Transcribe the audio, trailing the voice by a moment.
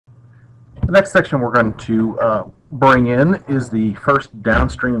The next section we're going to bring in is the first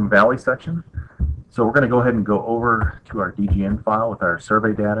downstream valley section. So we're going to go ahead and go over to our DGN file with our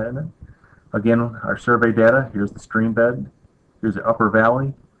survey data in it. Again, our survey data, here's the stream bed, here's the upper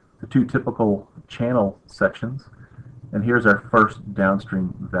valley, the two typical channel sections, and here's our first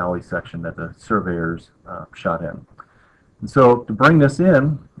downstream valley section that the surveyors shot in. And so to bring this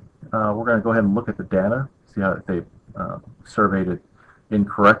in, we're going to go ahead and look at the data, see how they surveyed it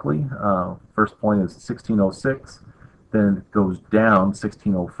incorrectly. First point is 1606, then it goes down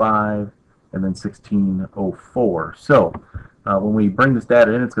 1605, and then 1604. So when we bring this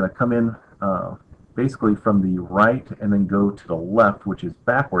data in, it's going to come in basically from the right and then go to the left, which is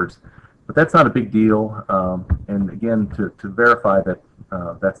backwards. But that's not a big deal. And again, to verify that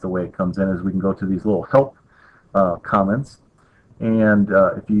that's the way it comes in, is we can go to these little help comments. And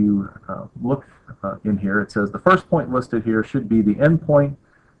if you look in here, it says the first point listed here should be the end point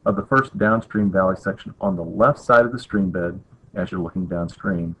of the first downstream valley section on the left side of the stream bed as you're looking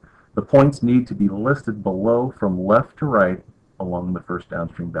downstream. The points need to be listed below from left to right along the first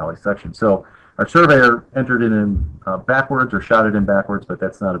downstream valley section. So our surveyor entered it in backwards or shot it in backwards, but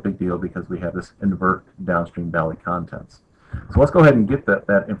that's not a big deal because we have this invert downstream valley contents. So let's go ahead and get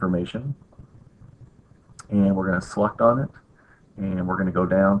that information, and we're going to select on it, and we're going to go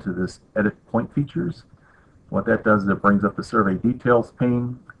down to this edit point features. What that does is it brings up the survey details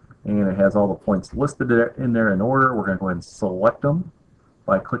pane, and it has all the points listed in there in order. We're going to go ahead and select them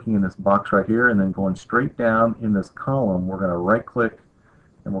by clicking in this box right here, and then going straight down in this column, we're going to right click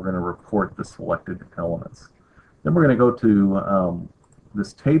and we're going to report the selected elements. Then we're going to go to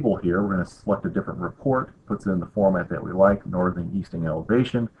this table here. We're going to select a different report, puts it in the format that we like, northern easting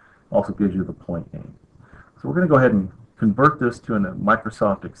elevation, also gives you the point name. So we're going to go ahead and convert this to a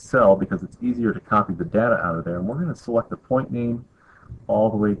Microsoft Excel because it's easier to copy the data out of there, and we're going to select the point name all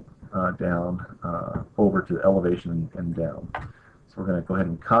the way down over to elevation and down. So we're going to go ahead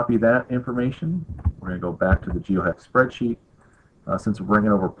and copy that information. We're going to go back to the GeoHEC spreadsheet. Since we're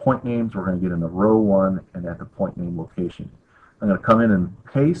bringing over point names, we're going to get in the row 1 and at the point name location. I'm going to come in and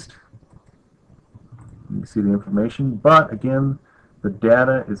paste. You can see the information, but again, the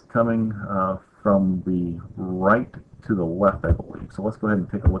data is coming from the right to the left, I believe. So let's go ahead and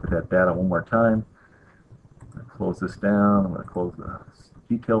take a look at that data one more time. I'm going to close this down. I'm going to close the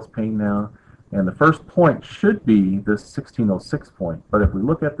details pane now. And the first point should be this 1606 point, but if we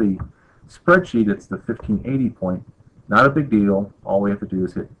look at the spreadsheet, it's the 1580 point. Not a big deal. All we have to do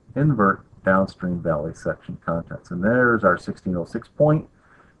is hit invert downstream valley section contents. And there's our 1606 point.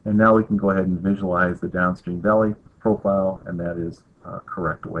 And now we can go ahead and visualize the downstream valley profile, and that is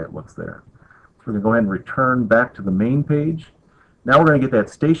correct the way it looks there. So we're going to go ahead and return back to the main page. Now we're going to get that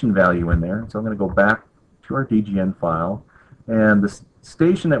station value in there. So I'm going to go back to our DGN file. And the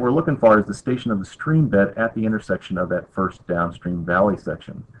station that we're looking for is the station of the stream bed at the intersection of that first downstream valley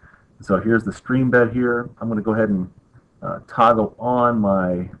section. So here's the stream bed here. I'm going to go ahead and toggle on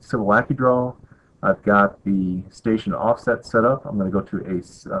my Civil AccuDraw. I've got the station offset set up. I'm going to go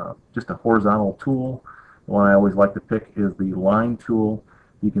to just a horizontal tool. The one I always like to pick is the line tool.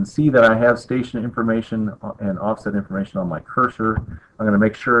 You can see that I have station information and offset information on my cursor. I'm going to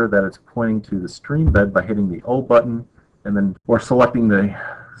make sure that it's pointing to the stream bed by hitting the O button, and then we're selecting the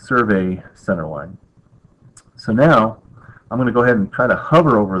survey center line. So now I'm going to go ahead and try to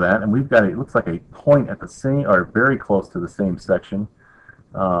hover over that, and we've got it looks like a point at the same, or very close to the same section.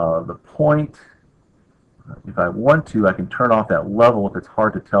 The point, if I want to, I can turn off that level if it's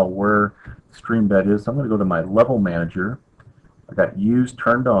hard to tell where the stream bed is. So I'm going to go to my level manager. I've got use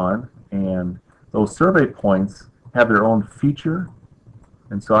turned on, and those survey points have their own feature,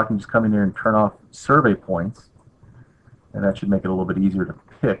 and so I can just come in here and turn off survey points, and that should make it a little bit easier to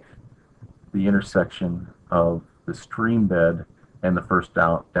pick the intersection of the stream bed and the first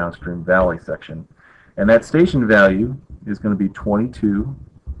downstream valley section. And that station value is going to be 22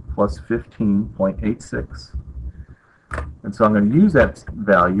 plus 15.86. And so I'm going to use that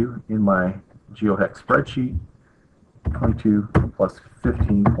value in my GeoHEC spreadsheet, 22 plus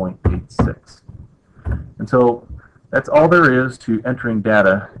 15.86. And so that's all there is to entering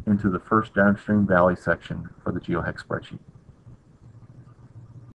data into the first downstream valley section for the GeoHEC spreadsheet.